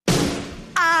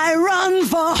I run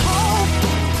for hope.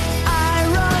 I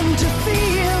run to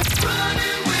feel.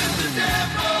 Running with the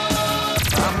devil.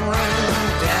 I'm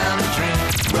running down the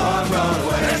track. Run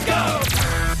away. Let's go.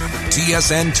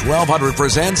 TSN 1200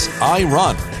 presents I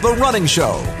Run, the running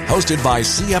show, hosted by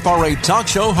CFRA talk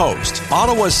show host,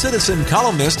 Ottawa Citizen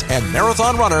columnist, and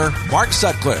marathon runner Mark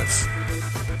Sutcliffe.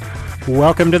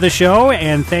 Welcome to the show,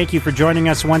 and thank you for joining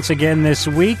us once again this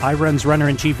week. I Run's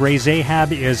runner-in-chief Ray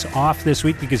Zahab is off this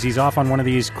week because he's off on one of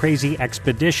these crazy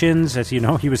expeditions. As you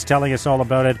know, he was telling us all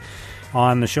about it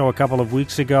on the show a couple of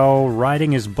weeks ago,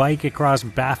 riding his bike across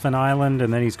Baffin Island,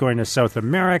 and then he's going to South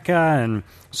America, and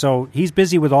so he's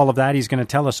busy with all of that. He's going to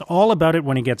tell us all about it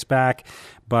when he gets back.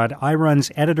 But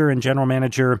iRun's editor and general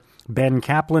manager Ben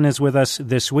Kaplan is with us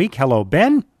this week. Hello,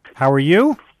 Ben. How are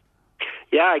you?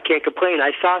 Yeah, I can't complain.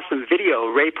 I saw some video.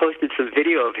 Ray posted some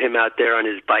video of him out there on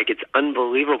his bike. It's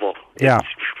unbelievable. Yeah.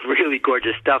 It's really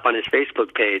gorgeous stuff on his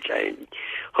Facebook page. I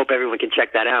hope everyone can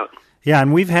check that out. Yeah,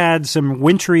 and we've had some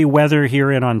wintry weather here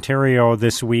in Ontario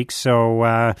this week, so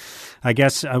I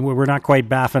guess we're not quite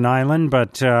Baffin Island,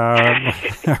 but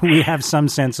we have some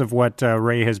sense of what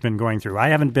Ray has been going through. I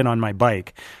haven't been on my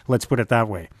bike, let's put it that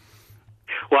way.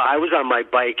 Well, I was on my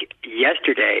bike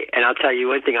yesterday, and I'll tell you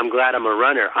one thing, I'm glad I'm a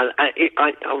runner.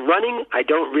 Running, I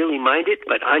don't really mind it,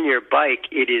 but on your bike,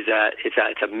 it's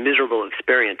a miserable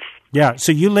experience. Yeah,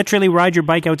 so you literally ride your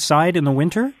bike outside in the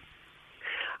winter?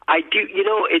 I do. You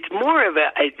know, it's more of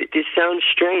this sounds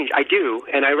strange. I do,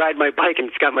 and I ride my bike, and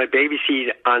it's got my baby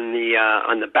seat on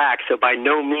the back. So by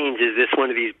no means is this one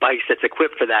of these bikes that's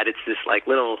equipped for that. It's this like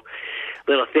little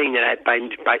thing that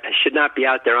I should not be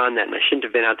out there on that, and I shouldn't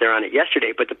have been out there on it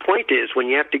yesterday. But the point is, when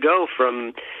you have to go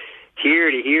from here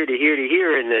to here to here to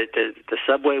here, and the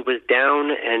subway was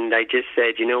down, and I just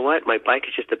said, you know what, my bike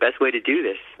is just the best way to do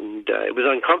this, and it was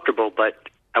uncomfortable, but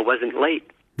I wasn't late.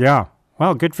 Yeah.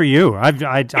 Well, good for you. I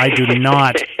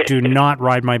do not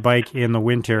ride my bike in the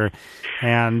winter,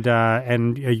 and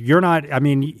you're not. I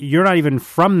mean, you're not even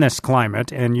from this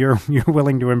climate, and you're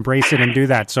willing to embrace it and do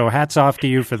that. So hats off to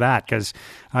you for that, because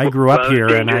I grew up here,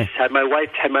 and had my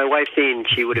wife seen,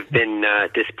 she would have been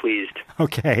displeased.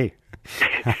 Okay,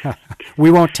 we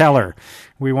won't tell her.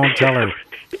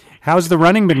 How's the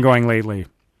running been going lately?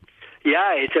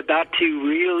 Yeah, it's about to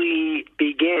really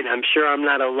begin. I'm sure I'm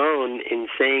not alone in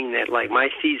saying that, like, my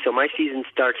season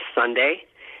starts Sunday,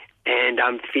 and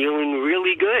I'm feeling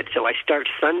really good. So I start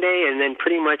Sunday, and then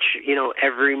pretty much,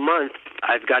 every month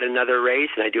I've got another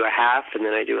race, and I do a half, and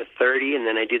then I do a 30, and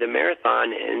then I do the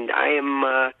marathon, and I am,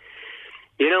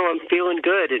 I'm feeling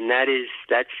good, and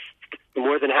that's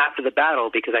more than half of the battle,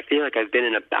 because I feel like I've been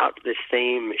in about the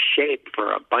same shape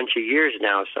for a bunch of years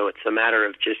now. So it's a matter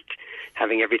of just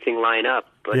having everything line up.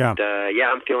 But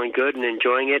I'm feeling good and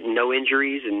enjoying it, and no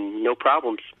injuries and no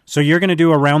problems. So you're going to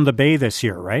do Around the Bay this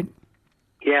year, right?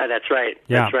 Yeah, that's right.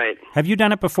 Yeah. That's right. Have you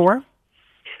done it before?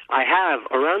 I have.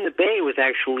 Around the Bay was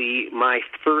actually my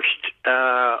first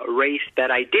race that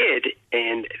I did,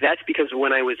 and that's because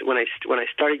when I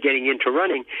started getting into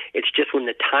running, it's just when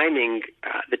the timing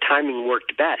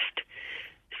worked best.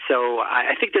 So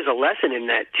I think there's a lesson in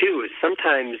that too. Is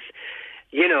sometimes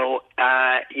you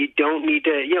don't need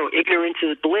to, ignorance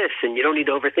is bliss, and you don't need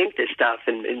to overthink this stuff.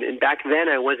 And back then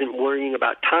I wasn't worrying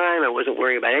about time. I wasn't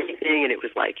worrying about anything, and it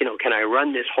was like, can I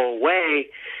run this whole way?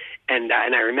 And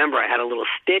I remember I had a little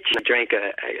stitch, and I drank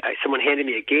someone handed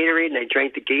me a Gatorade, and I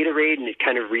drank the Gatorade, and it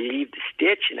kind of relieved the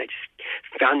stitch, and I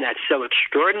just found that so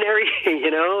extraordinary,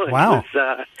 Wow.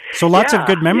 So lots of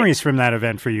good memories from that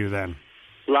event for you then.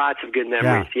 Lots of good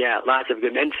memories, yeah, lots of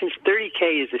good. And since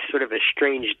 30K is a sort of a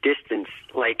strange distance,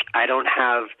 like I don't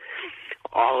have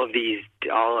all of this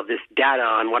data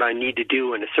on what I need to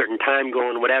do in a certain time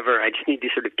going, whatever. I just need to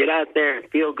sort of get out there and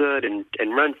feel good and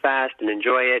run fast and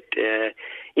enjoy it.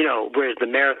 Whereas the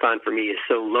marathon for me is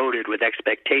so loaded with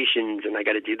expectations, and I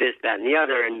got to do this, that, and the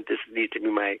other, and this needs to be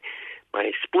my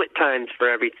split times for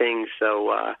everything. So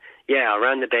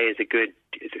Around the Bay is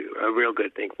a real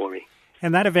good thing for me.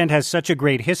 And that event has such a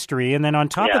great history. And then on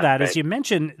top of that, as you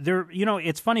mentioned,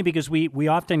 it's funny because we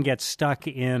often get stuck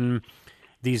in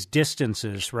these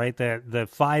distances, right? The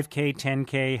 5K,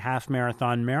 10K, half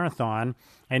marathon.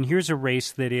 And here's a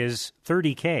race that is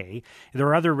 30K. There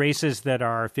are other races that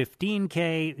are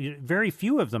 15K, very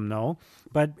few of them though.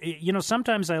 But,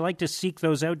 sometimes I like to seek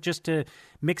those out just to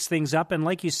mix things up. And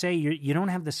like you say, you don't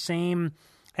have the same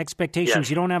expectations. Yes.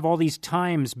 You don't have all these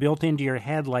times built into your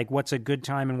head, like what's a good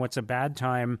time and what's a bad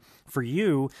time for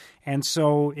you. And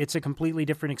so it's a completely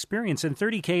different experience. And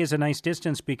 30K is a nice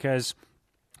distance because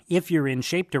if you're in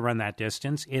shape to run that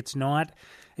distance, it's not,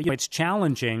 it's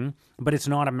challenging, but it's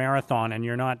not a marathon and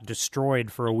you're not destroyed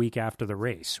for a week after the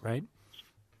race, right?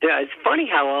 Yeah, it's funny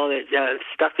how all this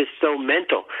stuff is so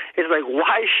mental. It's like,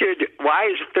 why is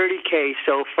 30K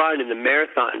so fun and the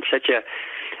marathon such a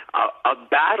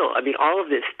battle? I mean, all of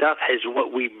this stuff has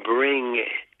what we bring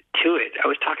to it. I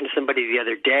was talking to somebody the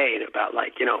other day about,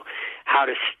 like, you know, how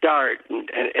to start,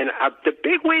 and the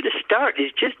big way to start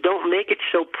is just don't make it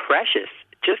so precious.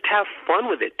 Just have fun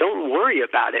with it. Don't worry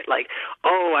about it. Like,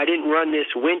 oh, I didn't run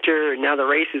this winter, and now the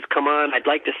race has come on. I'd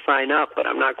like to sign up, but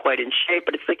I'm not quite in shape.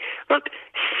 But it's like, look,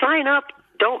 sign up.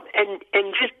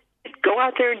 And just go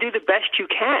out there and do the best you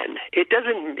can. It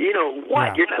doesn't, you know,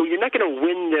 what? Yeah. You're not going to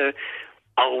win the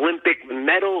Olympic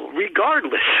medal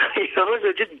regardless. You know,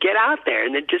 so just get out there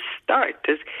and then just start.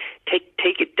 Just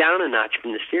take it down a notch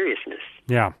from the seriousness.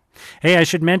 Yeah. Hey, I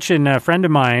should mention a friend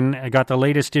of mine got the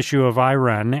latest issue of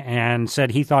iRun and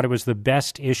said he thought it was the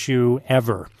best issue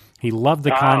ever. He loved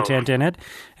the content in it,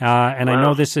 and I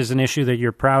know this is an issue that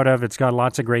you're proud of. It's got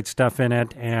lots of great stuff in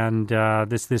it, and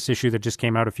this issue that just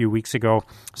came out a few weeks ago.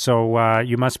 So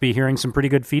you must be hearing some pretty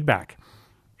good feedback.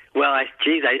 Well, I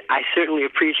certainly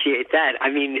appreciate that. I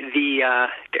mean,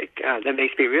 that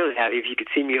makes me really happy. If you could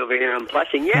see me over here, I'm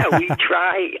blushing. Yeah, we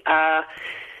try.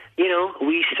 You know,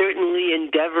 we certainly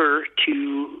endeavor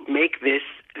to make this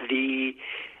the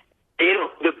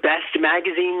best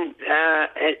magazine.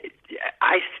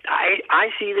 I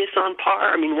see this on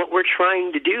par. I mean, what we're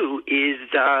trying to do is,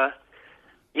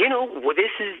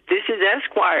 this is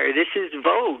Esquire, this is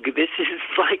Vogue, this is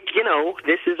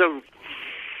this is a.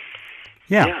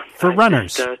 Yeah, for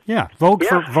runners.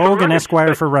 Vogue and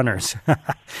Esquire for runners.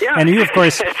 Yeah, and you, of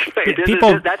course,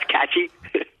 people. That's catchy.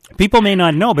 People may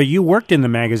not know, but you worked in the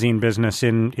magazine business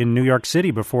in New York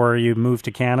City before you moved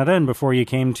to Canada and before you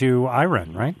came to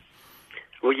iRun, right?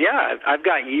 Well, yeah, I've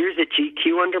got years at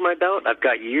GQ under my belt. I've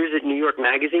got years at New York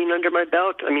Magazine under my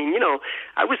belt. I mean,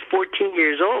 I was 14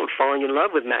 years old falling in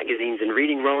love with magazines and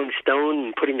reading Rolling Stone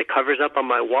and putting the covers up on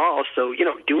my wall. So,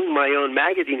 doing my own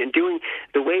magazine and doing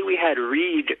the way we had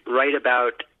Reed write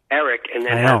about Eric and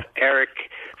then have Eric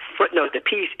footnote the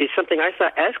piece is something I saw.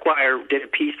 Esquire did a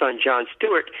piece on Jon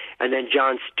Stewart, and then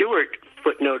Jon Stewart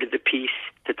footnoted the piece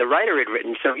that the writer had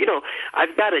written. So,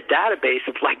 I've got a database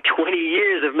of like 20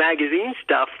 years of magazine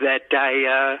stuff that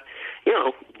I,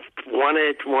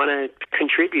 want to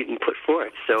contribute and put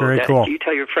forth. So cool. You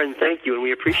tell your friend thank you, and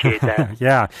we appreciate that.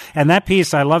 Yeah, and that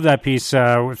piece, I love that piece,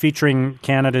 featuring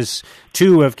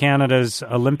two of Canada's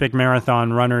Olympic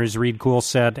marathon runners, Reed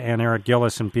Coolset and Eric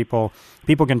Gillis, and people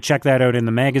can check that out in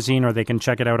the magazine, or they can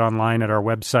check it out online at our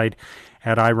website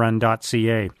at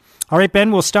irun.ca. All right,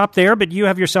 Ben, we'll stop there, but you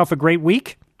have yourself a great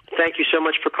week. Thank you so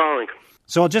much for calling.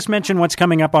 So I'll just mention what's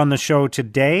coming up on the show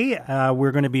today.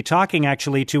 We're going to be talking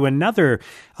actually to another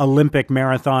Olympic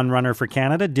marathon runner for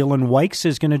Canada. Dylan Wykes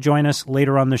is going to join us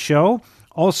later on the show.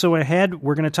 Also ahead,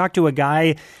 we're going to talk to a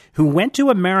guy who went to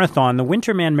a marathon, the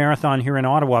Winterman Marathon here in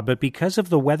Ottawa, but because of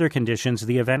the weather conditions,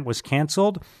 the event was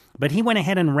canceled. But he went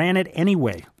ahead and ran it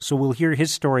anyway. So we'll hear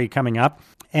his story coming up.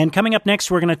 And coming up next,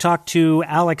 we're going to talk to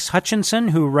Alex Hutchinson,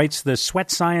 who writes the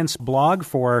Sweat Science blog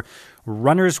for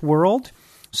Runner's World.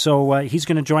 So he's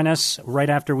going to join us right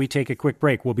after we take a quick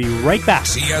break. We'll be right back.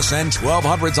 CSN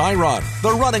 1200's iRun,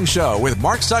 the running show with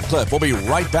Mark Sutcliffe. We'll be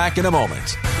right back in a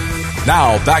moment.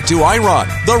 Now back to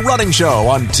iRun, the running show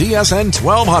on TSN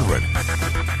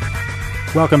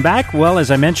 1200. Welcome back. Well, as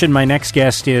I mentioned, my next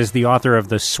guest is the author of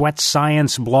the Sweat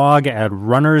Science blog at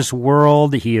Runner's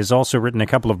World. He has also written a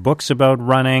couple of books about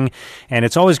running, and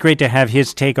it's always great to have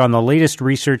his take on the latest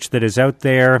research that is out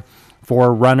there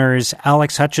for runners.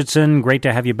 Alex Hutchinson, great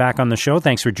to have you back on the show.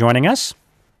 Thanks for joining us.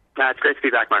 It's great to be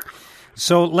back, Mark.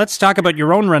 So let's talk about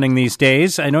your own running these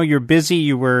days. I know you're busy.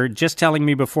 You were just telling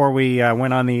me before we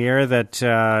went on the air that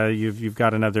you've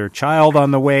got another child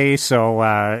on the way,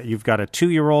 so you've got a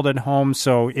 2-year-old at home.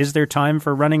 So is there time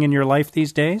for running in your life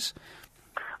these days?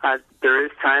 There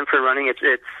is time for running. It's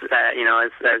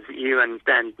as you and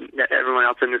everyone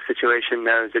else in this situation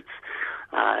knows, it's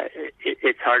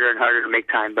harder and harder to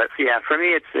make time. But yeah, for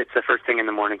me, it's the first thing in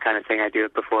the morning kind of thing. I do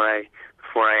it before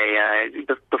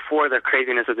the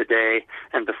craziness of the day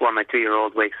and before my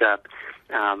 2-year-old wakes up.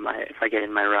 If I get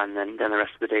in my run, then the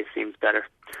rest of the day seems better.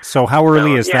 So how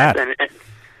early is that?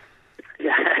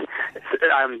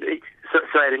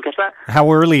 So I didn't catch that.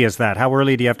 How early is that? How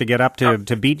early do you have to get up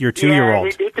to beat your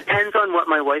 2-year-old? Yeah, it depends on what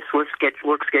my wife's work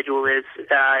schedule is.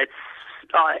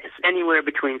 It's anywhere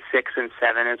between 6 and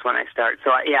 7 is when I start.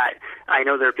 So I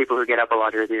know there are people who get up a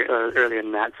lot earlier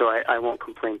than that. So I won't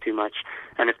complain too much.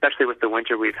 And especially with the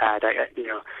winter we've had,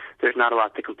 there's not a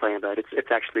lot to complain about.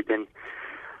 It's actually been,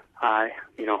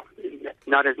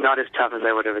 not as tough as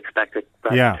I would have expected.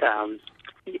 But, yeah.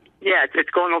 Yeah, it's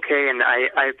going okay, and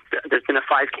there's been a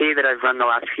 5K that I've run the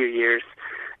last few years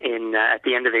at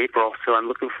the end of April, so I'm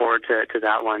looking forward to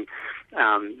that one.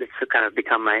 It's kind of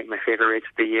become my favorite race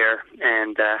of the year,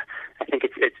 and I think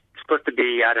it's supposed to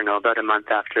be, I don't know, about a month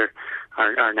after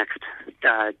our next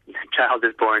child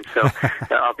is born. So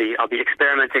I'll be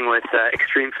experimenting with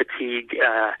extreme fatigue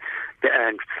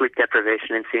and sleep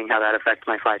deprivation and seeing how that affects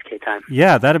my 5K time.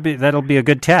 Yeah, that'll be a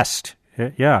good test.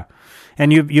 Yeah.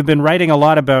 And you've been writing a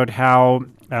lot about how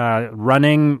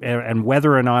running and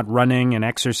whether or not running and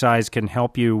exercise can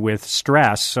help you with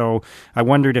stress. So I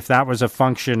wondered if that was a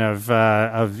function of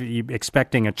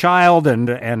expecting a child and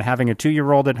having a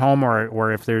 2-year-old at home,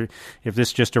 or if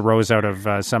this just arose out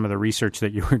of some of the research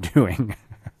that you were doing.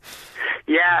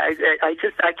 Yeah,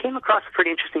 I came across a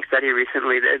pretty interesting study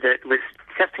recently that was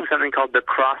testing something called the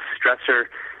cross-stressor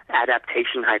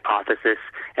adaptation hypothesis,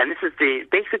 and this is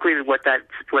basically what that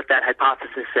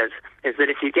hypothesis says is that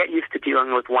if you get used to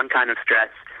dealing with one kind of stress,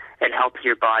 it helps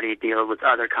your body deal with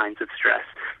other kinds of stress.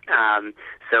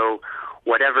 So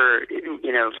whatever,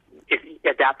 if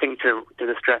adapting to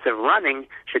the stress of running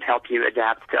should help you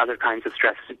adapt to other kinds of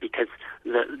stresses, because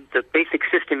the basic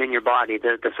system in your body,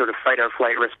 the sort of fight or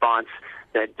flight response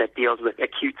that deals with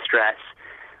acute stress,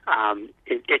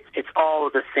 it's all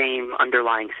the same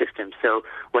underlying system. So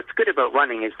what's good about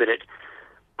running is that it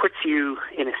puts you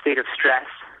in a state of stress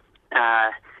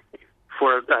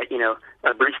for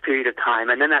a brief period of time,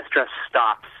 and then that stress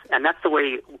stops. And that's the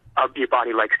way your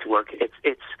body likes to work.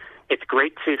 It's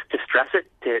great to stress it,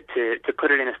 to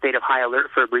put it in a state of high alert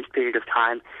for a brief period of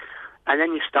time, and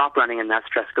then you stop running and that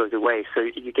stress goes away. So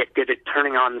you get good at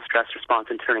turning on the stress response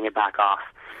and turning it back off.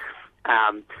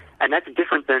 And that's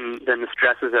different than the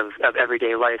stresses of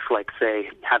everyday life, like, say,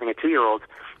 having a 2-year-old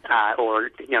or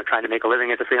trying to make a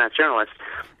living as a freelance journalist.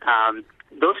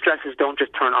 Those stresses don't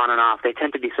just turn on and off. They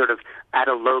tend to be sort of at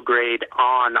a low grade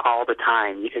on all the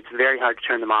time. It's very hard to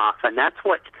turn them off, and that's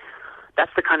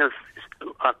the kind of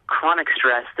chronic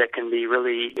stress that can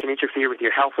interfere with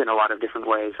your health in a lot of different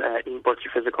ways, in both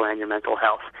your physical and your mental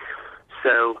health.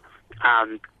 So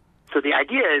the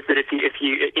idea is that if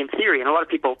you, in theory, and a lot of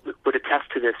people would attest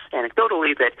to this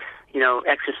anecdotally, that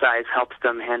exercise helps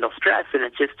them handle stress, and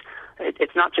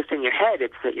it's not just in your head.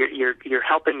 It's that you're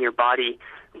helping your body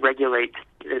regulate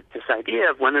this idea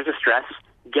of when there's a stress,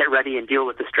 get ready and deal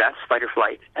with the stress, fight or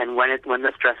flight, and when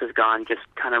the stress is gone, just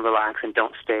kind of relax and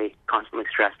don't stay constantly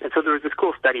stressed. And so there was this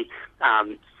cool study.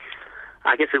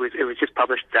 I guess it was just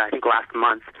published, I think, last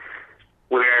month,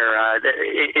 where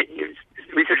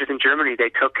researchers in Germany, they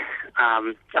took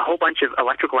a whole bunch of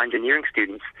electrical engineering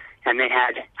students, and they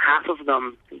had half of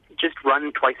them just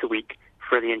run twice a week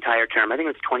for the entire term. I think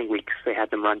it was 20 weeks they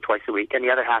had them run twice a week, and the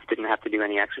other half didn't have to do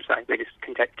any exercise. They just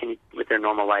continued with their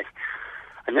normal life.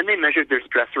 And then they measured their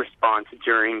stress response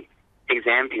during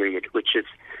exam period, which is,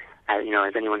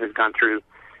 as anyone who's gone through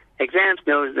exams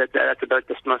knows, that's about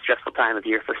the most stressful time of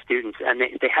year for students. And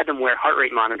they had them wear heart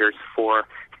rate monitors for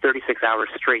 36 hours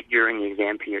straight during the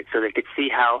exam period, so they could see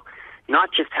not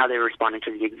just how they were responding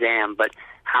to the exam, but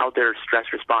how their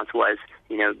stress response was,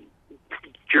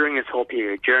 during this whole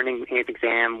period, during the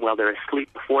exam, while they're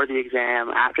asleep before the exam,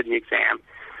 after the exam.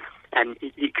 And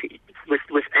you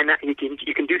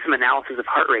can do some analysis of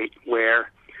heart rate where,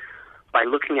 by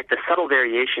looking at the subtle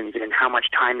variations in how much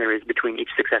time there is between each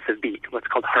successive beat, what's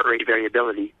called heart rate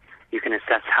variability, you can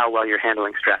assess how well you're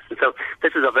handling stress. And so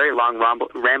this is a very long,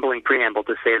 rambling preamble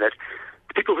to say that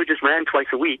the people who just ran twice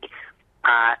a week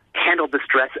handled the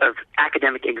stress of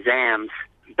academic exams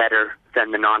better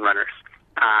than the non-runners,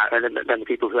 than the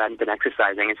people who hadn't been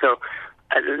exercising. And so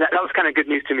that was kind of good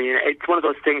news to me. It's one of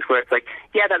those things where it's like,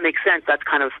 yeah, that makes sense. That's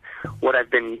kind of what I've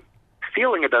been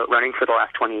feeling about running for the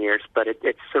last 20 years. But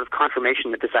it's sort of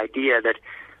confirmation that this idea that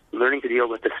learning to deal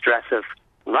with the stress of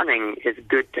running is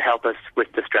good to help us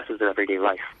with the stresses of everyday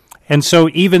life. And so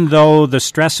even though the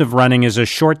stress of running is a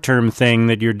short-term thing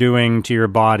that you're doing to your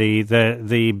body,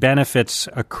 the benefits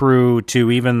accrue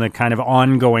to even the kind of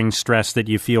ongoing stress that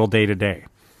you feel day to day.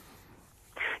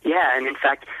 Yeah, and in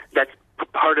fact, that's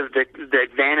part of the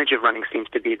advantage of running seems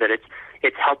to be that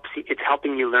it's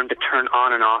helping you learn to turn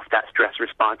on and off that stress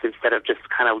response instead of just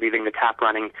kind of leaving the tap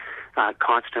running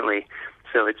constantly.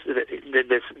 So it's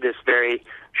this very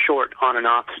short on and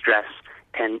off stress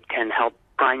can help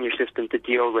prime your system to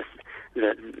deal with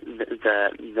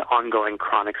the ongoing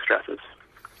chronic stresses.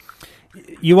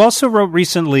 You also wrote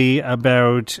recently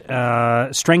about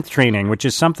strength training, which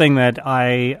is something that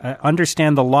I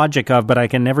understand the logic of, but I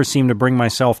can never seem to bring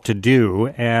myself to do.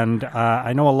 And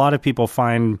I know a lot of people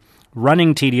find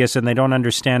running tedious and they don't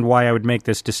understand why I would make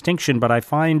this distinction, but I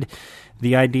find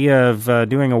the idea of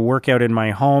doing a workout in my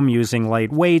home using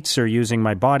light weights or using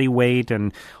my body weight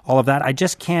and all of that, I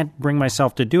just can't bring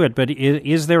myself to do it. But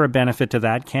is there a benefit to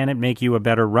that? Can it make you a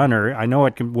better runner? I know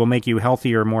it will make you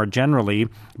healthier more generally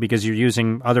because you're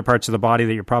using other parts of the body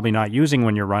that you're probably not using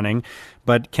when you're running,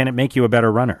 but can it make you a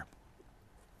better runner?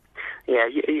 Yeah,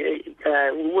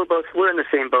 we're in the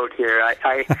same boat here.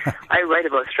 I write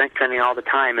about strength training all the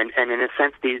time, and in a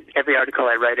sense, every article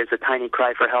I write is a tiny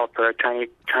cry for help or a tiny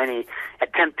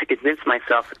attempt to convince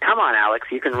myself, come on, Alex,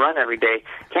 you can run every day.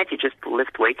 Can't you just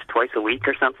lift weights twice a week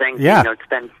or something? Yeah.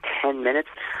 Spend 10 minutes.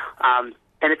 And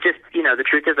it's just, the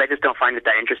truth is I just don't find it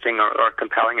that interesting or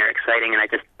compelling or exciting, and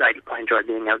I enjoy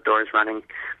being outdoors running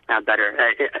better.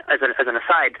 As an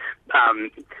aside,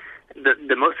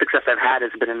 the most success I've had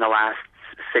has been in the last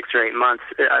 6 or 8 months.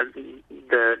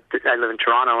 I live in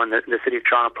Toronto, and the city of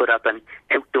Toronto put up an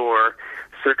outdoor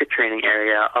circuit training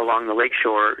area along the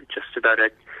lakeshore, just about a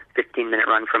 15-minute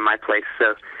run from my place.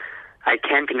 So I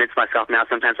can convince myself now.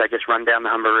 Sometimes I just run down the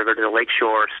Humber River to the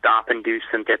lakeshore, stop and do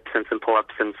some dips and some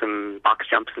pull-ups and some box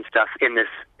jumps and stuff in this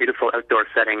beautiful outdoor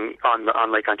setting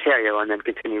on Lake Ontario, and then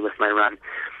continue with my run.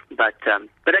 But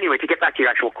anyway, to get back to your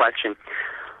actual question.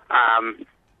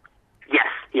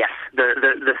 Yes.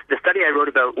 The study I wrote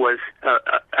about was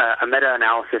a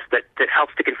meta-analysis that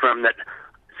helps to confirm that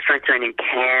strength training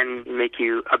can make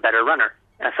you a better runner,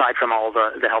 aside from all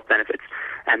the health benefits.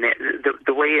 And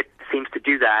the way it seems to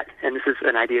do that, and this is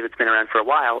an idea that's been around for a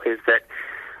while, is that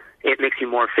it makes you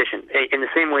more efficient. In the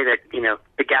same way that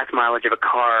the gas mileage of a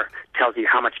car tells you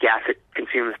how much gas it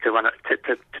consumes to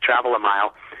travel a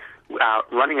mile.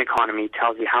 Running economy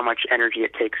tells you how much energy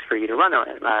it takes for you to run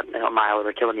a mile or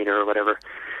a kilometer or whatever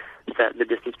the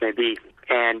distance may be.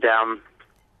 And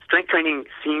strength training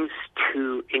seems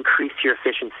to increase your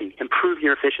efficiency, improve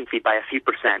your efficiency by a few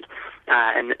percent.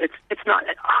 And it's not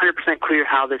 100% clear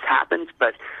how this happens,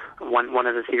 but one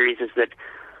of the theories is that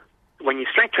when you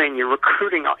strength train, you're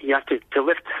recruiting. You have to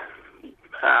lift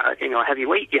a heavy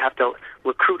weight. You have to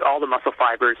recruit all the muscle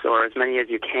fibers, or as many as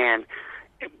you can,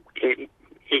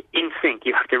 in sync.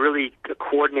 You have to really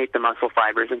coordinate the muscle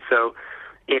fibers, and so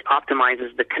it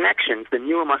optimizes the connections, the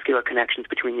neuromuscular connections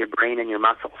between your brain and your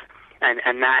muscles. And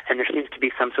there seems to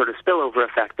be some sort of spillover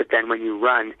effect that then when you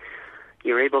run,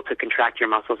 you're able to contract your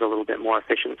muscles a little bit more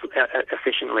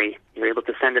efficiently. You're able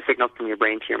to send a signal from your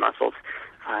brain to your muscles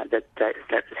that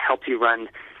helps you run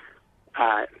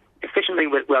efficiently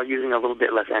while using a little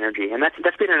bit less energy. And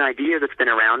that's been an idea that's been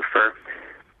around for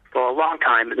a long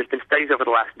time. There's been studies over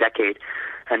the last decade,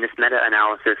 and this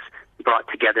meta-analysis brought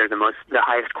together the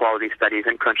highest quality studies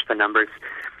and crunched the numbers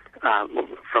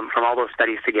from all those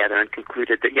studies together and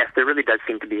concluded that yes, there really does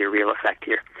seem to be a real effect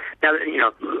here. Now,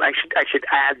 I should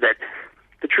add that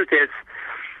the truth is,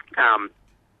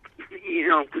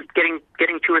 getting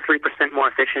 2 or 3% more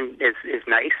efficient is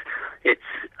nice. It's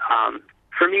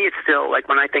for me, it's still like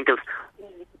when I think of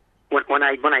when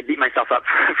I beat myself up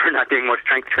for not doing more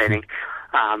strength training.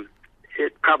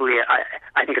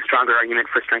 I think a stronger argument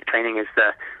for strength training is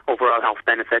the overall health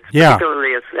benefits,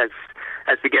 particularly as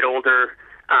we get older.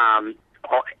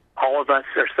 All of us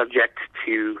are subject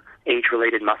to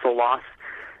age-related muscle loss,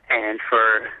 and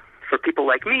for people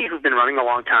like me who've been running a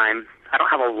long time, I don't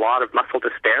have a lot of muscle to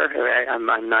spare.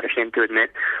 I'm not ashamed to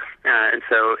admit, and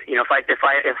so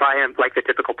if I am like the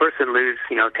typical person, lose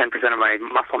 10% of my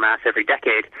muscle mass every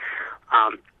decade.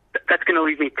 That's going to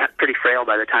leave me pretty frail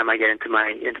by the time I get into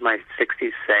my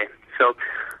 60s, say. So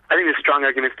I think there's strong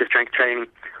arguments to strength training.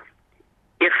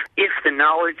 If the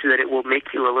knowledge that it will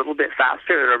make you a little bit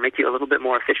faster or make you a little bit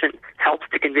more efficient helps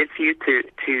to convince you to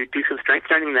do some strength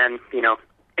training, then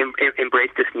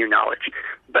embrace this new knowledge.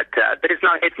 But it's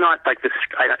not like this.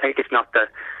 I think it's not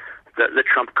the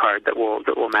trump card that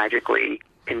will magically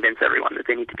convince everyone that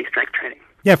they need to be strength training.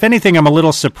 Yeah, if anything, I'm a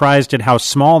little surprised at how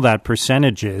small that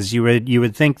percentage is. You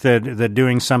would think that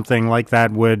doing something like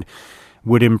that would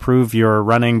improve your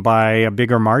running by a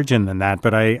bigger margin than that.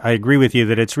 But I agree with you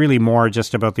that it's really more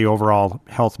just about the overall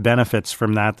health benefits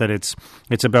from that it's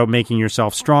about making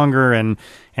yourself stronger, and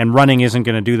running isn't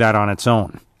going to do that on its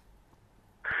own.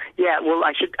 Yeah, well,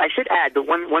 I should add the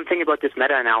one thing about this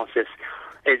meta-analysis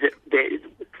is that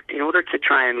in order to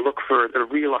try and look for the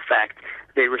real effect,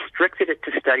 they restricted it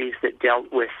to studies that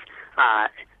dealt with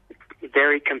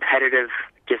very competitive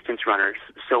distance runners,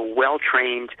 so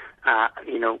well-trained,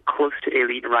 close to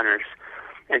elite runners.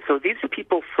 And so these are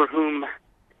people for whom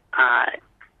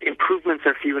improvements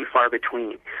are few and far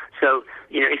between. So,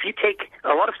 if you take,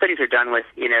 a lot of studies are done with,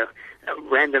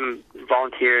 random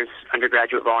volunteers,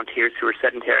 undergraduate volunteers who are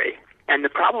sedentary. And the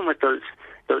problem with those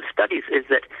those studies is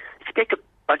that if you take a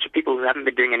bunch of people who haven't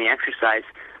been doing any exercise,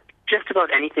 just about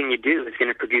anything you do is going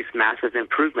to produce massive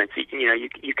improvements.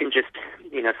 You can just,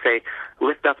 say,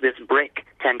 lift up this brick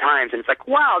 10 times, and it's like,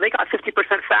 wow, they got 50%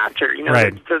 faster.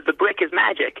 Right. The brick is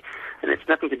magic, and it's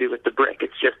nothing to do with the brick.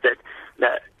 It's just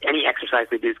that any exercise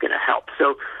we do is going to help.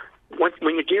 So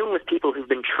when you're dealing with people who've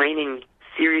been training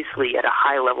seriously at a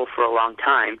high level for a long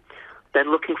time, then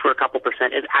looking for a couple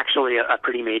percent is actually a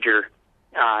pretty major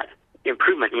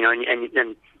improvement.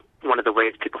 And one of the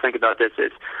ways people think about this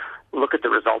is look at the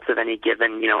results of any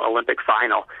given, Olympic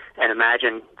final and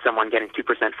imagine someone getting 2%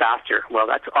 faster. Well,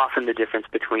 that's often the difference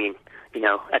between,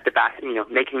 at the back,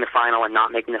 making the final and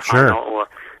not making the final, or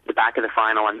the back of the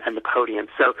final and the podium.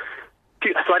 So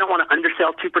I don't want to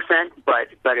undersell 2%, but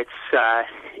it's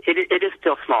it is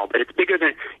still small, but it's bigger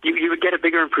than you would get a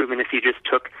bigger improvement if you just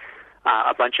took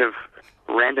a bunch of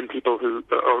random people who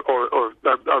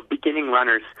or beginning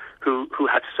runners who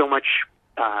have so much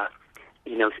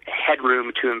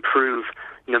headroom to improve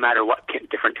no matter what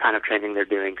different kind of training they're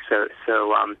doing. So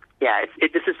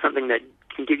this is something that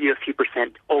can give you a few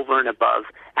percent over and above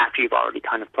after you've already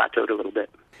kind of plateaued a little bit.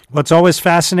 Well, it's always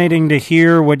fascinating to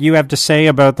hear what you have to say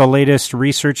about the latest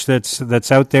research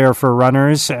that's out there for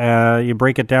runners. You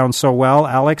break it down so well.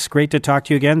 Alex, great to talk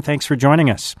to you again. Thanks for joining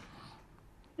us.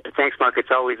 Thanks, Mark.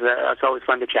 It's always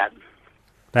fun to chat.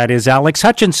 That is Alex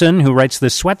Hutchinson, who writes the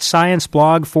Sweat Science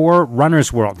blog for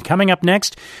Runner's World. Coming up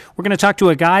next, we're going to talk to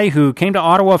a guy who came to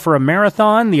Ottawa for a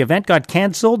marathon. The event got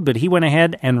canceled, but he went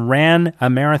ahead and ran a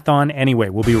marathon anyway.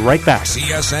 We'll be right back.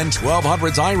 CSN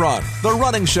 1200's iRun, the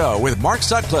running show with Mark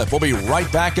Sutcliffe. We'll be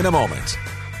right back in a moment.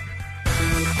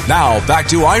 Now, back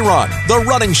to iRun, the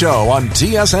running show on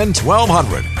TSN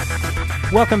 1200.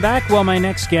 Welcome back. Well, my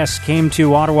next guest came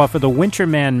to Ottawa for the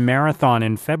Winterman Marathon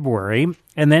in February,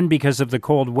 and then because of the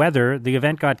cold weather, the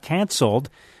event got canceled,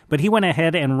 but he went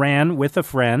ahead and ran with a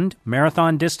friend,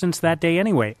 marathon distance that day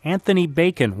anyway. Anthony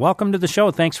Bacon, welcome to the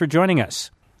show. Thanks for joining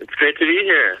us. It's great to be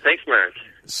here. Thanks, Mark.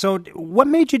 So what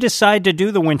made you decide to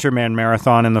do the Winterman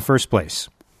Marathon in the first place?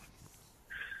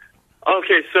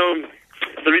 Okay, so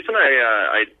the reason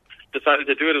I decided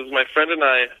to do it is my friend and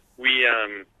I,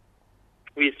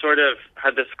 we sort of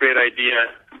had this great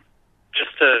idea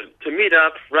just to meet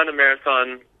up, run a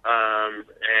marathon,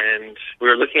 and we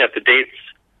were looking at the dates,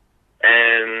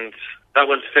 and that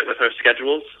wouldn't fit with our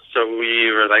schedules. So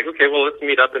we were like, okay, well, let's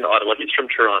meet up in Ottawa. He's from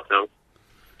Toronto.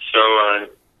 So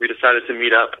we decided to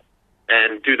meet up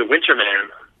and do the Winterman,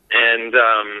 and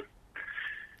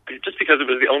just because it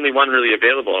was the only one really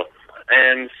available.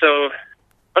 And so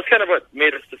that's kind of what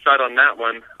made us decide on that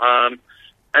one.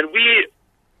 And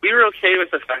we were okay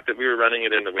with the fact that we were running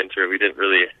it in the winter. We didn't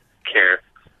really care,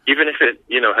 even if it,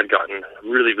 had gotten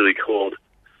really, really cold.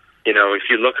 If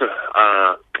you look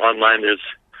online, there's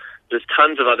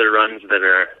tons of other runs that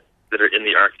are in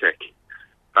the Arctic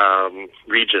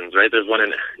regions, right? There's one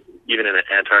even in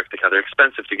Antarctica. They're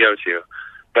expensive to go to,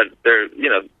 but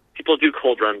people do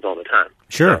cold runs all the time.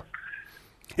 Sure. So,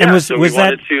 yeah, and so we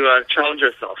wanted to challenge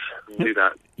ourselves and do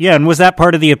that. Yeah, and was that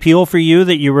part of the appeal for you,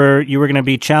 that you were going to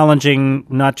be challenging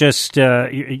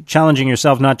challenging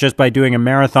yourself not just by doing a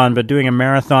marathon, but doing a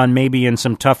marathon maybe in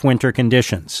some tough winter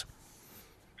conditions?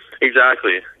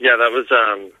 Exactly. Yeah, that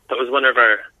was one of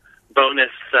our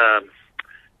bonus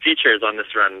features on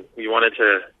this run. We wanted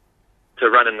to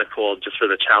run in the cold just for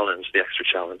the challenge, the extra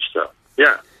challenge. So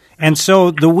yeah. And so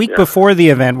the week before the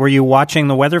event, were you watching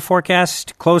the weather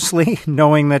forecast closely,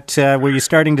 knowing that were you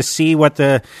starting to see what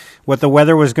the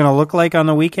weather was going to look like on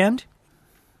the weekend?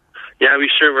 Yeah, we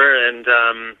sure were, and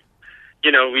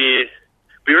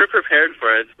we were prepared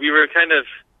for it. We were kind of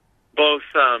both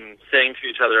saying to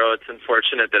each other, "Oh, it's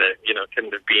unfortunate that it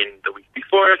couldn't have been the week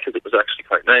before because it was actually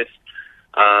quite nice."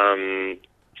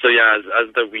 So yeah,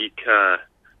 as the week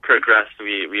progressed,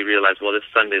 we realized, well, this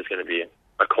Sunday is going to be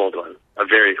a cold one, a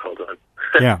very cold one.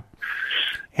 Yeah.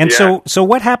 And so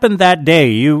what happened that day?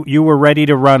 You were ready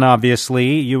to run,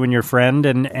 obviously, you and your friend,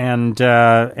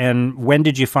 and when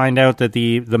did you find out that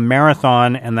the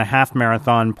marathon and the half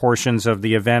marathon portions of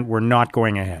the event were not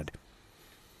going ahead?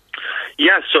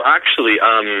 Yeah, so actually,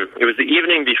 it was the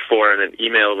evening before, and an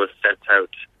email was sent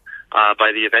out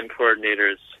by the event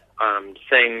coordinators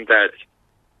saying that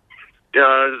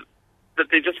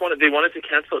they wanted to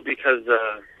cancel it because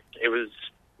it was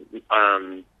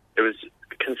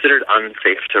considered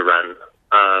unsafe to run,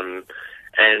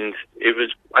 and it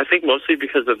was, I think, mostly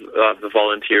because of the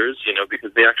volunteers,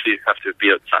 because they actually have to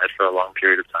be outside for a long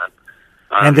period of time,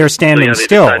 and they're standing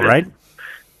still, right?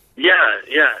 Yeah,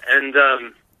 and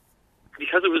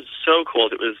because it was so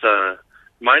cold, it was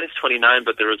 -29,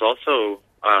 but there was also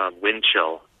wind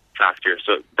chill faster,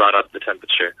 so it brought up the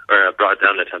temperature, or brought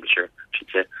down the temperature, I should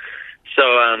say. So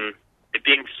it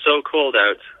being so cold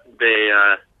out,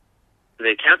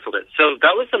 they canceled it. So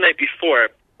that was the night before,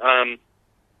 and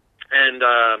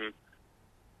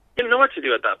didn't know what to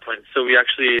do at that point. So we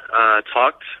actually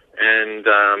talked, and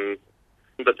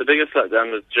but the biggest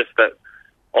letdown was just that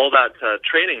all that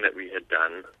training that we had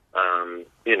done,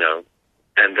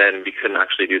 and then we couldn't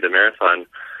actually do the marathon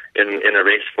in a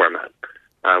race format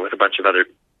with a bunch of other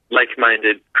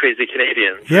like-minded, crazy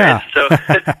Canadians. Yeah. Right? So,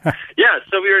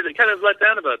 so we were kind of let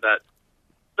down about that.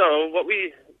 So what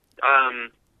we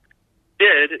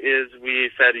did is we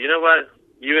said, you know what,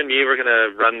 you and me, we're going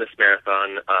to run this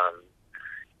marathon.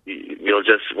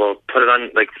 We'll put it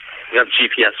on, like, we have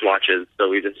GPS watches, so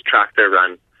we just track their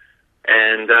run.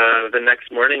 And the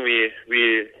next morning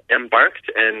we embarked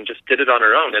and just did it on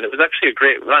our own. And it was actually a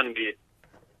great run.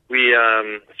 We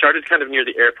started kind of near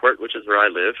the airport, which is where I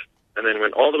live, and then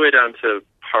went all the way down to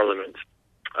Parliament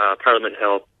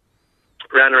Hill,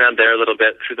 ran around there a little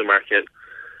bit through the market,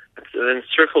 and then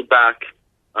circled back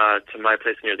to my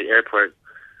place near the airport.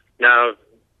 Now,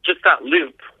 just that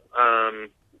loop,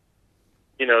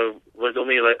 was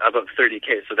only like about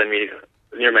 30K. So then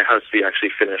near my house, we actually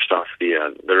finished off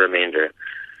the remainder.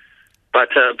 But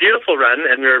beautiful run,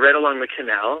 and we were right along the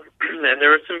canal, and there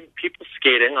were some people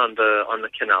skating on the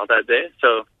canal that day.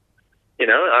 So,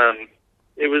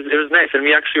 it was nice, and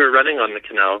we actually were running on the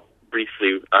canal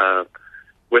briefly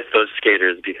with those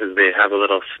skaters because they have a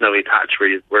little snowy patch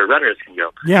where runners can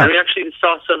go. Yeah. And we actually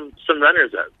saw some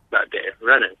runners that day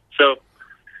running. So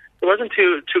it wasn't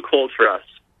too cold for us.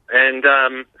 And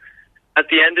at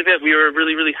the end of it, we were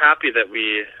really, really happy that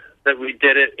we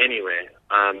did it anyway.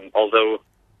 Although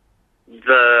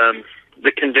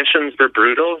the conditions were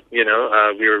brutal, we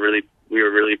were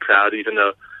really proud. Even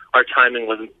though our timing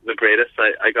wasn't the greatest,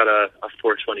 I got a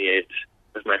 4:28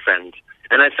 with my friend,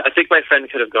 and I think my friend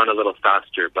could have gone a little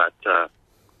faster, but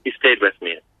he stayed with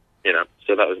me,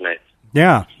 so that was nice.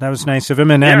 Yeah, that was nice of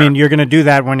him. And I mean, you're going to do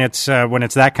that when it's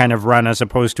that kind of run, as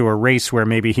opposed to a race where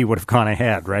maybe he would have gone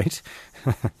ahead, right?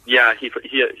 Yeah, he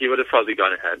would have probably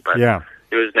gone ahead, but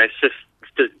it was nice just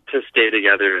to stay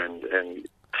together and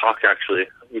talk. Actually,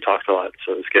 we talked a lot,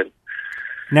 so it was good.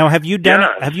 Now, have you done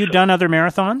other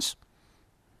marathons?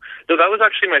 No, that was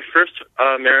actually my first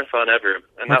marathon ever,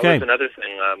 and that was another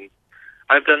thing.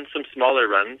 I've done some smaller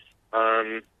runs,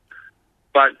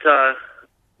 but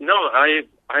no, I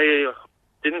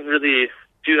didn't really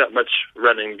do that much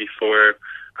running before.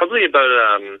 Probably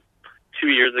about 2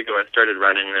 years ago, I started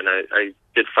running, and I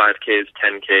did 5Ks,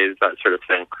 10Ks, that sort of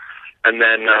thing, and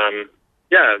then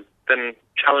then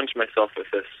challenged myself with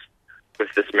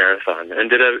this marathon, and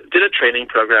did a training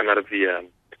program out of the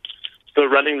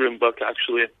Running Room book,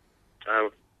 actually,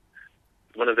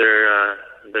 one of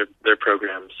their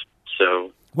programs.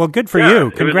 So. Well, good for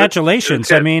you.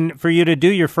 Congratulations. I mean, for you to do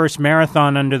your first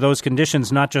marathon under those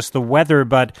conditions, not just the weather,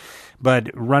 but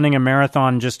running a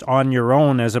marathon just on your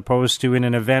own, as opposed to in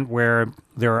an event where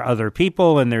there are other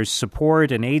people and there's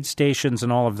support and aid stations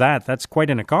and all of that. That's quite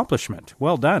an accomplishment.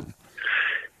 Well done.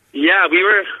 Yeah, we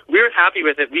were happy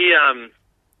with it. We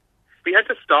had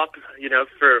to stop,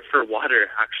 for water,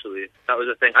 actually. That was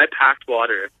the thing. I packed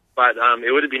water, but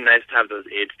it would have been nice to have those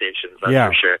aid stations,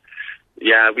 that's for sure.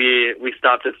 Yeah, we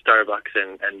stopped at Starbucks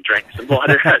and drank some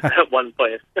water at one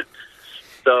point.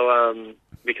 So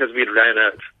because we'd ran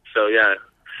out. So yeah,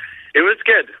 it was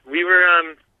good. We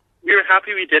were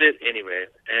happy we did it anyway,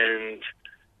 and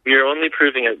we were only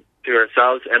proving it to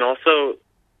ourselves, and also,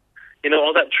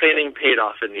 all that training paid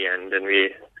off in the end, and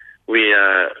we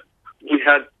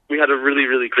had a really,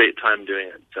 really great time doing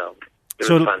it. So it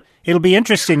was fun. It'll be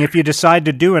interesting if you decide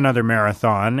to do another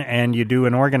marathon and you do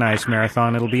an organized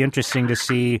marathon. It'll be interesting to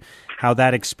see how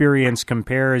that experience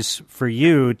compares for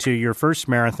you to your first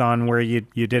marathon where you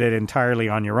did it entirely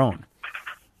on your own.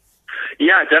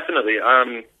 Yeah, definitely.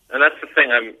 And that's the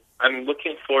thing. I'm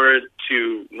looking forward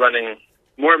to running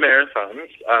more marathons.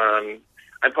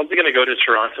 I'm probably going to go to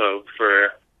Toronto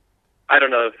for, I don't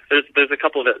know, there's a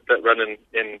couple that run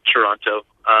in Toronto.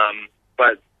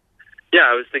 But yeah,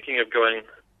 I was thinking of going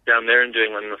down there and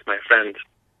doing one with my friend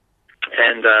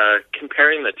and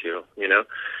comparing the two, and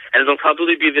it'll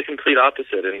probably be the complete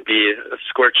opposite and be a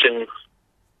scorching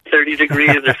 30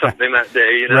 degrees or something that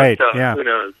day, Right, so yeah. Who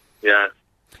knows? Yeah.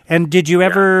 And did you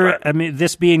ever, I mean,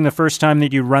 this being the first time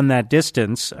that you run that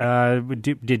distance,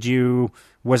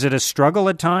 was it a struggle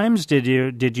at times?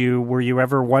 Were you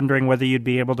ever wondering whether you'd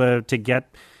be able to get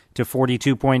to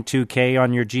 42.2K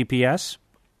on your GPS?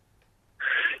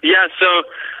 Yeah, so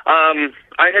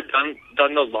I had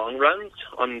done the long runs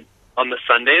on the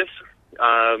Sundays,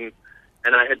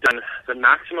 and I had done, the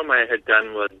maximum I had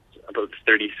done was about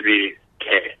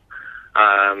 33K.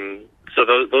 So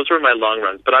those were my long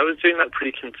runs, but I was doing that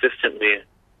pretty consistently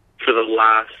for the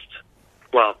last,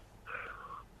 well,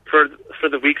 for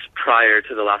the weeks prior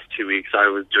to the last 2 weeks, I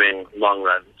was doing long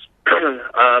runs.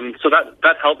 So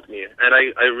that helped me, and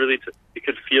I really you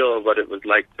could feel what it was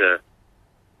like to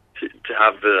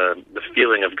have the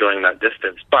feeling of going that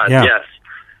distance. But yes,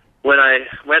 when I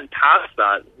went past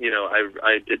that,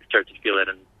 I did start to feel it,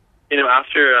 and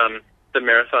after the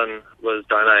marathon was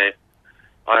done,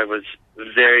 I was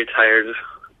very tired,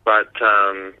 but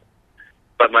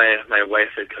my wife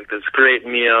had cooked this great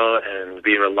meal, and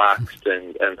we relaxed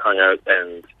and hung out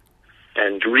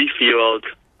and refueled.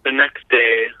 The next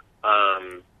day,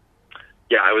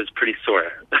 I was pretty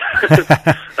sore.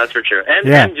 That's for sure.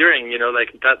 And during,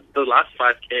 the last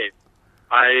 5K,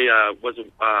 I was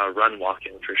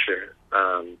walking for sure,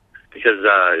 because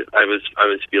I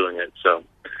was feeling it. So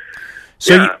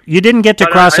you didn't get to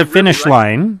cross a finish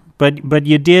line, but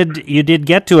you did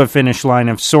get to a finish line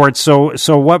of sorts.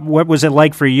 So what was it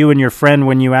like for you and your friend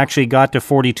when you actually got to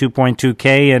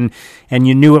 42.2K and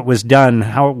you knew it was done?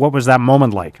 What was that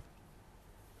moment like?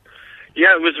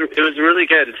 Yeah, it was really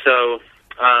good. So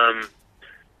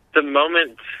the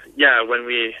moment,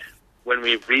 when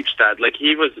we reached that, like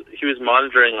he was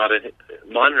monitoring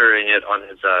it on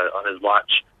his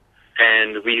watch,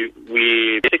 and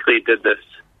we basically did this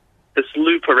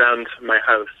loop around my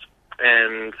house,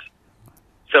 and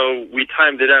so we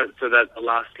timed it out so that the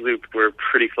last loop we're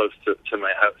pretty close to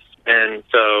my house. And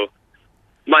so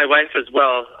my wife as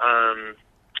well,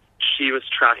 she was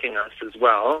tracking us as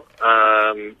well,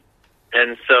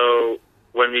 and so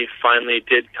when we finally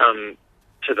did come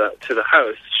to the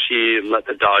house, she let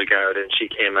the dog out, and she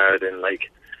came out, and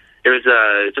it was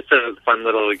just a fun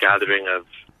little gathering of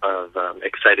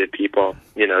excited people.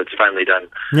 It's finally done.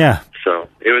 Yeah. So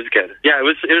it was good. Yeah, it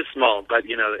was small, but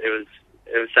it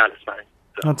was satisfying.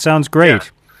 So, that sounds great. Yeah.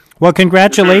 Well,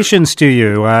 congratulations to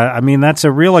you. That's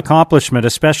a real accomplishment,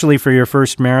 especially for your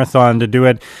first marathon, to do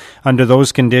it under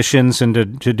those conditions and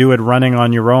to do it running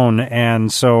on your own.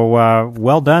 And so,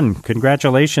 well done.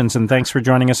 Congratulations, and thanks for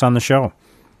joining us on the show.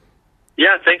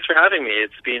 Yeah, thanks for having me.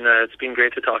 It's been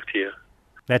great to talk to you.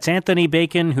 That's Anthony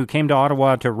Bacon, who came to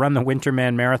Ottawa to run the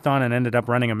Winterman Marathon and ended up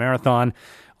running a marathon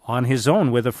on his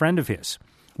own with a friend of his.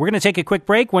 We're going to take a quick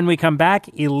break. When we come back,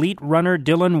 elite runner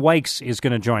Dylan Wykes is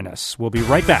going to join us. We'll be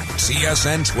right back.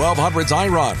 CSN 1200's I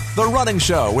Run, the running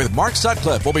show with Mark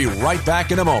Sutcliffe. We'll be right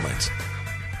back in a moment.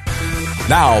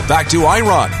 Now, back to I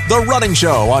Run, the running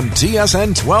show on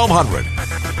TSN 1200.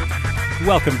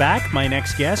 Welcome back. My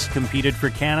next guest competed for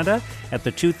Canada at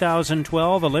the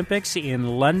 2012 Olympics in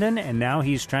London, and now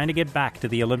he's trying to get back to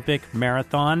the Olympic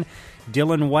marathon.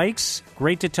 Dylan Wykes,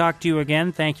 great to talk to you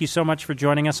again. Thank you so much for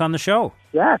joining us on the show.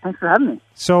 Yeah, thanks for having me.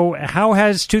 So how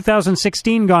has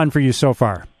 2016 gone for you so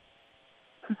far?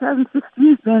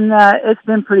 2016 it's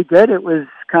been pretty good. It was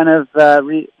kind of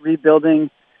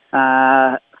rebuilding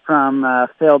from a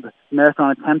failed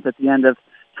marathon attempt at the end of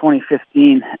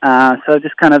 2015. So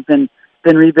just kind of been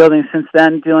rebuilding since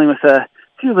then, dealing with a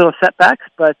few little setbacks,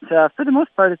 but for the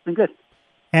most part, it's been good.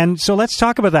 And so let's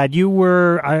talk about that. You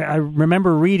were, I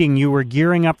remember reading, you were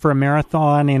gearing up for a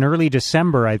marathon in early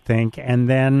December, I think, and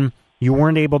then you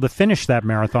weren't able to finish that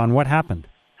marathon. What happened?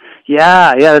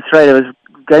 Yeah, that's right. I was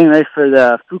getting ready for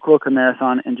the Fukuoka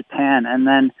Marathon in Japan, and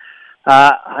then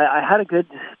I had a good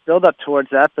build-up towards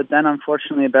that, but then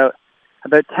unfortunately about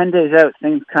 10 days out,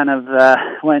 things kind of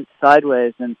went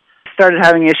sideways and started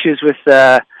having issues with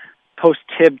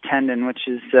post-tib tendon, which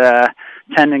is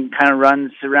tendon kind of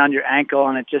runs around your ankle,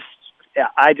 and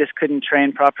I just couldn't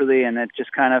train properly, and it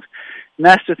just kind of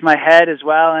messed with my head as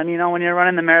well. And when you're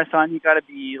running the marathon, you got to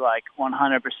be like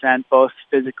 100% both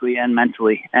physically and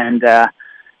mentally, and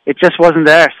it just wasn't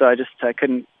there. So I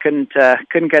couldn't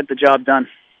get the job done.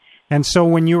 And so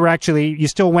when you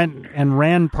still went and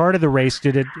ran part of the race,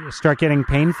 did it start getting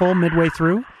painful midway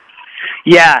through?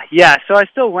 Yeah. So I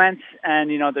still went,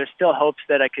 and there's still hopes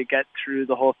that I could get through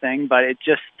the whole thing, but it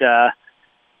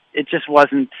just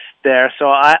wasn't there. So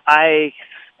I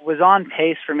was on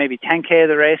pace for maybe 10K of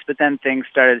the race, but then things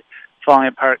started falling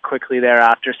apart quickly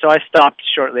thereafter. So I stopped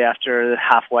shortly after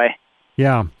halfway.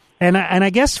 Yeah. And I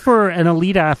guess for an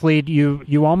elite athlete,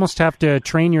 you almost have to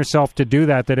train yourself to do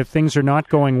that if things are not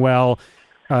going well,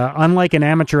 unlike an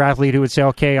amateur athlete who would say,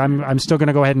 okay, I'm still going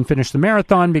to go ahead and finish the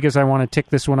marathon because I want to tick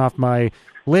this one off my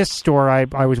list, or I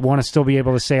would want to still be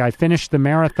able to say I finished the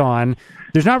marathon.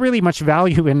 There's not really much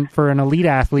value for an elite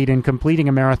athlete in completing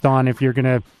a marathon if you're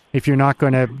not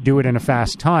going to do it in a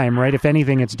fast time, right? If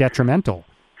anything, it's detrimental.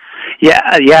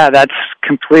 Yeah, that's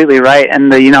completely right.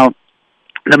 And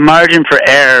the margin for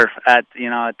error at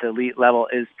the elite level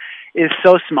is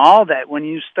so small that when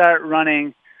you start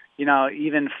running,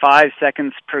 even 5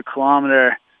 seconds per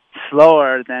kilometer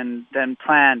slower than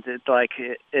planned,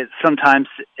 it sometimes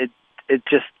it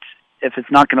just, if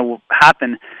it's not going to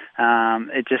happen,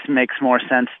 it just makes more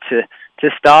sense to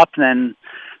stop than,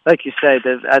 like you say,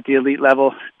 at the elite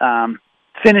level,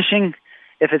 finishing,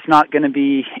 if it's not going to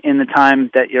be in the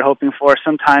time that you're hoping for,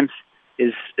 sometimes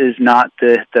is not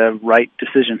the right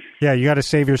decision. Yeah, you got to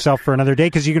save yourself for another day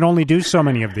because you can only do so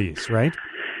many of these, right?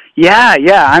 Yeah.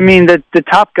 I mean, the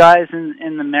top guys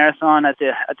in the marathon at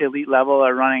the elite level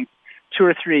are running 2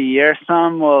 or 3 a year.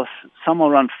 Some will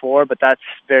run 4, but that's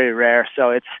very rare.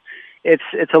 So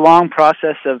it's a long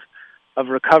process of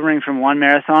recovering from one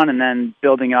marathon and then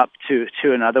building up to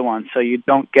another one. So you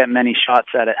don't get many shots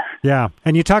at it. Yeah,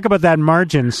 and you talk about that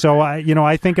margin. So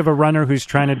I think of a runner who's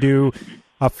trying to do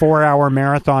a 4-hour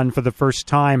marathon for the first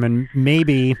time, and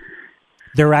maybe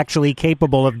they're actually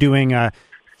capable of doing a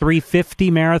 350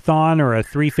 marathon or a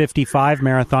 355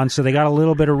 marathon, so they got a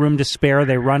little bit of room to spare.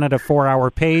 They run at a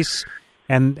 4-hour pace,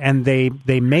 and they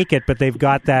make it, but they've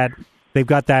got that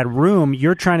room.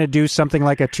 You're trying to do something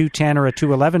like a 210 or a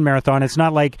 211 marathon. It's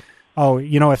not like,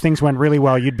 if things went really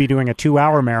well, you'd be doing a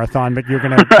 2-hour marathon, but you're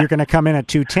gonna come in at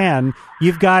 210.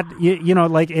 You've got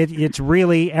it's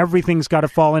really, everything's got to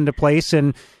fall into place,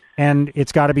 and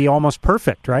it's got to be almost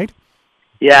perfect, right?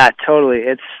 Yeah, totally.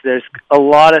 There's a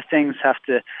lot of things have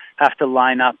to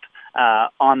line up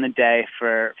on the day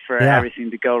for everything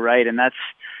to go right, and that's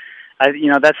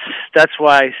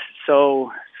why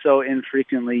so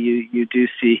infrequently you do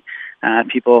see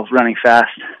people running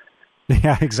fast.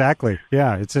 Yeah, exactly.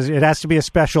 Yeah, it has to be a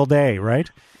special day, right?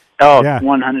 Oh, yeah.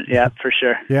 100. Yeah, for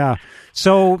sure. Yeah.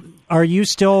 So, are you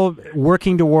still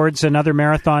working towards another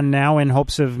marathon now in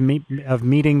hopes of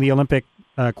meeting the Olympic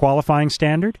qualifying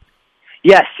standard?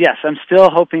 Yes. I'm still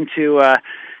hoping to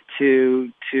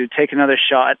take another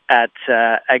shot at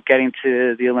getting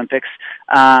to the Olympics.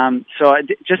 So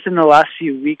just in the last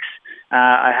few weeks,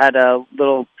 I had a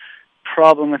little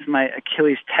problem with my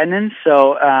Achilles tendon,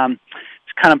 so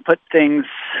it's kind of put things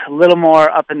a little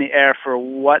more up in the air for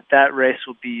what that race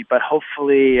will be. But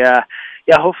hopefully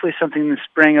something in the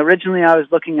spring. Originally, I was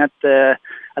looking at the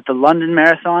London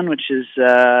Marathon, which is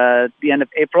the end of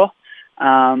April.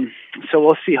 So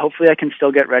we'll see. Hopefully, I can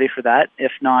still get ready for that.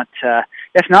 If not,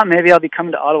 maybe I'll be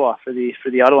coming to Ottawa for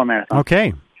the Ottawa Marathon.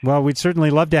 Okay. Well, we'd certainly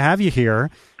love to have you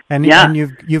here. And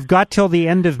you've got till the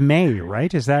end of May,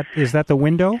 right? Is that the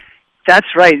window? That's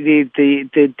right.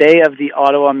 The day of the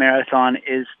Ottawa Marathon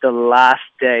is the last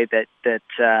day that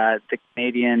the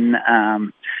Canadian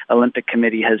Olympic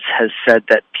Committee has said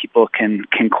that people can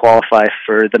qualify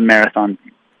for the marathon.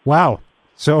 Wow.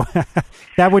 So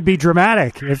that would be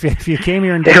dramatic if you came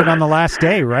here and did it on the last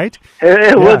day, right?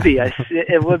 It would be.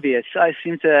 It would be. I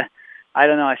seem to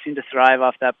thrive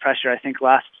off that pressure. I think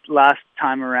last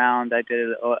time around I did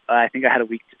it. I think I had a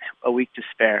week to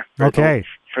spare.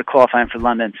 For qualifying for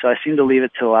London, so I seem to leave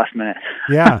it to the last minute.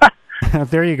 Yeah,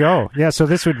 there you go. Yeah, so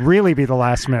this would really be the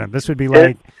last minute. This would be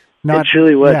like it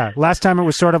truly would. Yeah, last time it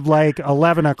was sort of like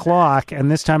 11 o'clock,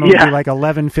 and this time it would be like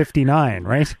 11:59,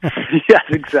 right? Yes,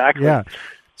 exactly. Yeah.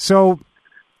 So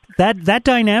that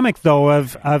dynamic though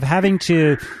of having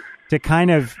to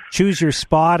kind of choose your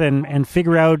spot and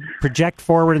figure out, project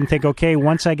forward and think, okay,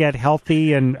 once I get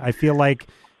healthy and I feel like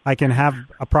I can have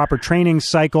a proper training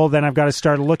cycle, then I've got to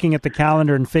start looking at the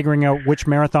calendar and figuring out which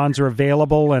marathons are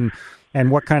available and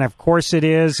what kind of course it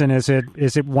is, and is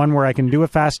it one where I can do a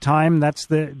fast time? That's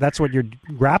what you're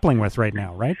grappling with right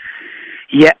now, right?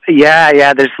 Yeah.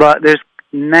 There's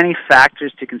many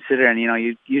factors to consider, and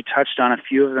you touched on a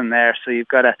few of them there. So you've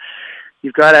got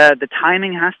the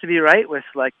timing has to be right with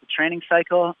like the training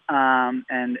cycle,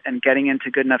 and getting into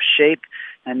good enough shape.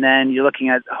 And then you're looking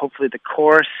at, hopefully the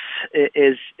course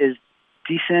is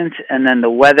decent, and then the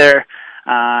weather,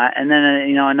 and then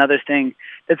another thing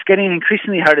that's getting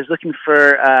increasingly hard is looking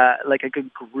for like a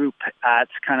good group at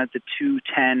kind of the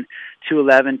 210,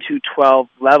 211, 212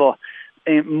 level.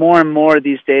 And more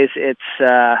these days, it's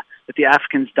with the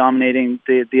Africans dominating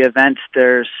the event.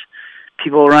 There's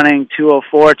people running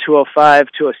 204, 205,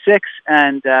 206,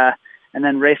 and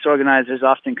then race organizers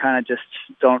often kind of just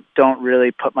don't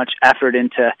really put much effort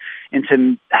into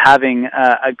having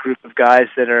a group of guys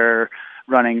that are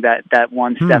running that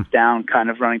one step down, kind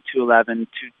of running 211,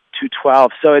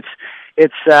 212. So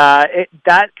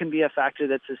that can be a factor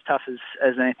that's as tough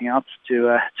as anything else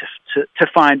to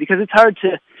find, because it's hard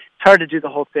to do the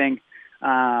whole thing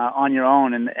on your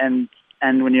own,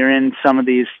 and when you're in some of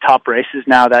these top races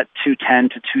now, that 210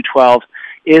 to 212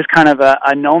 is kind of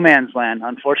a no man's land,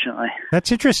 unfortunately.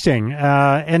 That's interesting.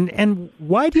 And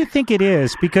why do you think it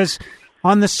is? Because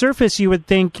on the surface, you would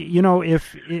think,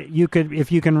 if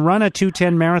you can run a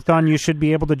 2:10 marathon, you should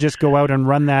be able to just go out and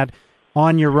run that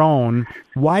on your own.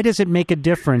 Why does it make a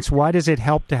difference? Why does it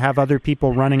help to have other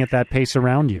people running at that pace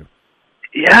around you?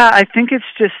 Yeah, I think it's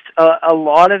just a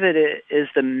lot of it is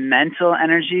the mental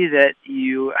energy that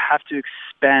you have to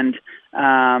expend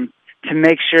to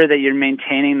make sure that you're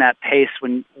maintaining that pace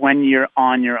when you're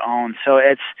on your own. So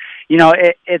it's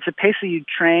it's a pace that you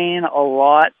train a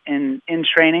lot in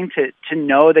training to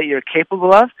know that you're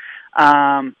capable of,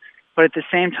 but at the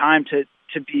same time to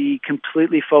be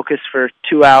completely focused for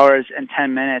 2 hours and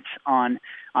 10 minutes on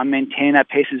maintaining that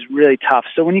pace is really tough.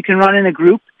 So when you can run in a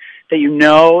group that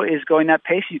is going that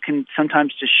pace, you can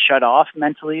sometimes just shut off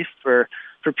mentally for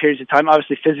periods of time.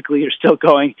 Obviously, physically, you're still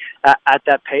going at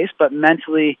that pace, but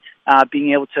mentally,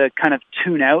 being able to kind of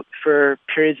tune out for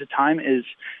periods of time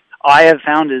I have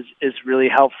found is really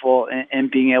helpful in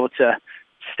being able to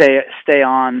stay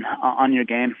on your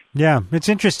game. Yeah, it's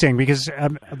interesting because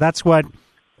that's what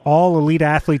all elite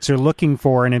athletes are looking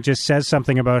for, and it just says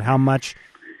something about how much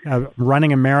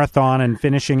running a marathon and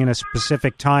finishing in a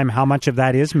specific time, how much of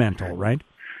that is mental, right?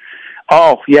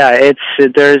 Oh yeah,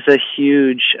 there's a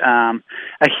huge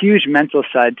mental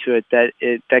side to it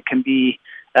that can be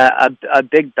a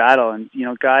big battle, and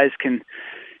guys can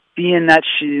be in that.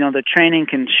 The training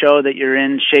can show that you're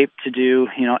in shape to do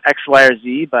X, Y, or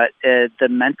Z, but the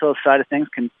mental side of things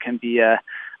can be a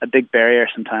big barrier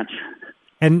sometimes.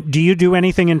 And do you do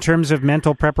anything in terms of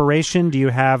mental preparation? Do you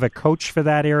have a coach for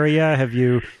that area? Have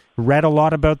you read a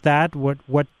lot about that? What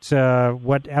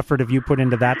effort have you put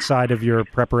into that side of your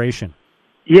preparation?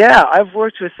 Yeah, I've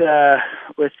worked with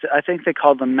I think they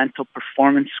call them mental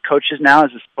performance coaches now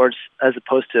as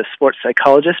opposed to a sports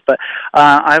psychologist. But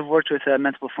I've worked with a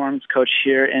mental performance coach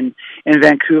here in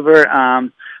Vancouver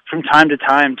from time to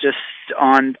time, just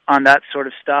on that sort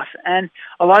of stuff. And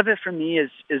a lot of it for me is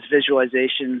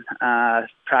visualization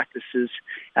practices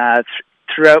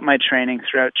throughout my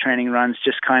training runs,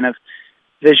 just kind of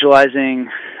visualizing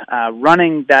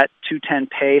running that 2:10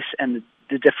 pace and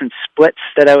the different splits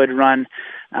that I would run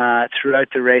throughout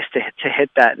the race to hit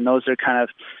that. And those are kind of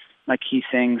my key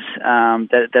things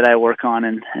that I work on,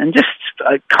 and just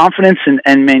confidence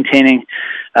and maintaining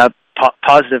a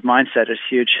positive mindset is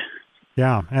huge.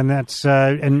 Yeah, and that's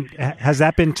and has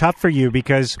that been tough for you?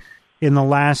 Because in the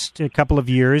last couple of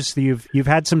years, you've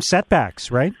had some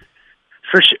setbacks, right?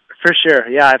 For sure,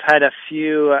 yeah. I've had a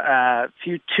few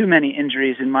too many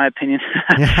injuries, in my opinion,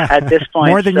 at this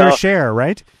point. More than your share,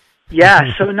 right?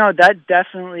 Yeah. So no, that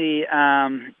definitely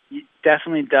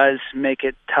does make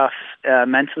it tough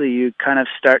mentally. You kind of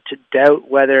start to doubt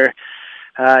whether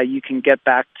you can get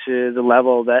back to the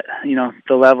level that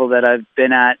I've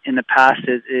been at in the past.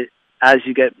 As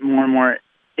you get more and more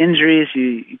injuries,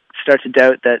 you start to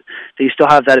doubt that you still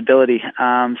have that ability.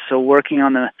 So working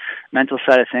on the mental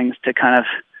side of things to kind of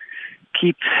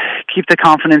keep the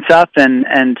confidence up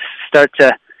and start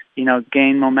to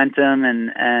gain momentum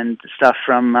and stuff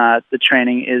from the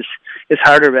training is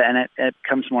harder, and it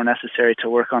becomes more necessary to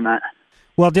work on that.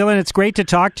 Well, Dylan, it's great to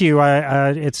talk to you.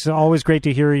 It's always great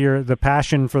to hear the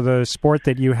passion for the sport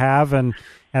that you have, and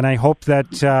I hope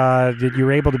that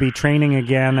you're able to be training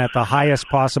again at the highest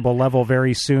possible level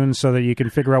very soon, so that you can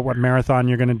figure out what marathon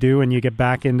you're going to do and you get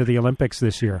back into the Olympics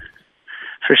this year.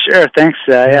 For sure. Thanks.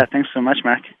 Thanks so much,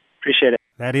 Mark. Appreciate it.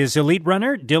 That is elite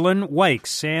runner Dylan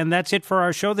Wykes. And that's it for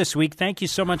our show this week. Thank you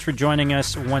so much for joining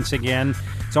us once again.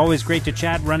 It's always great to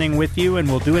chat running with you, and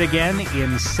we'll do it again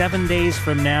in 7 days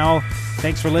from now.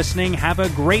 Thanks for listening. Have a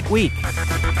great week.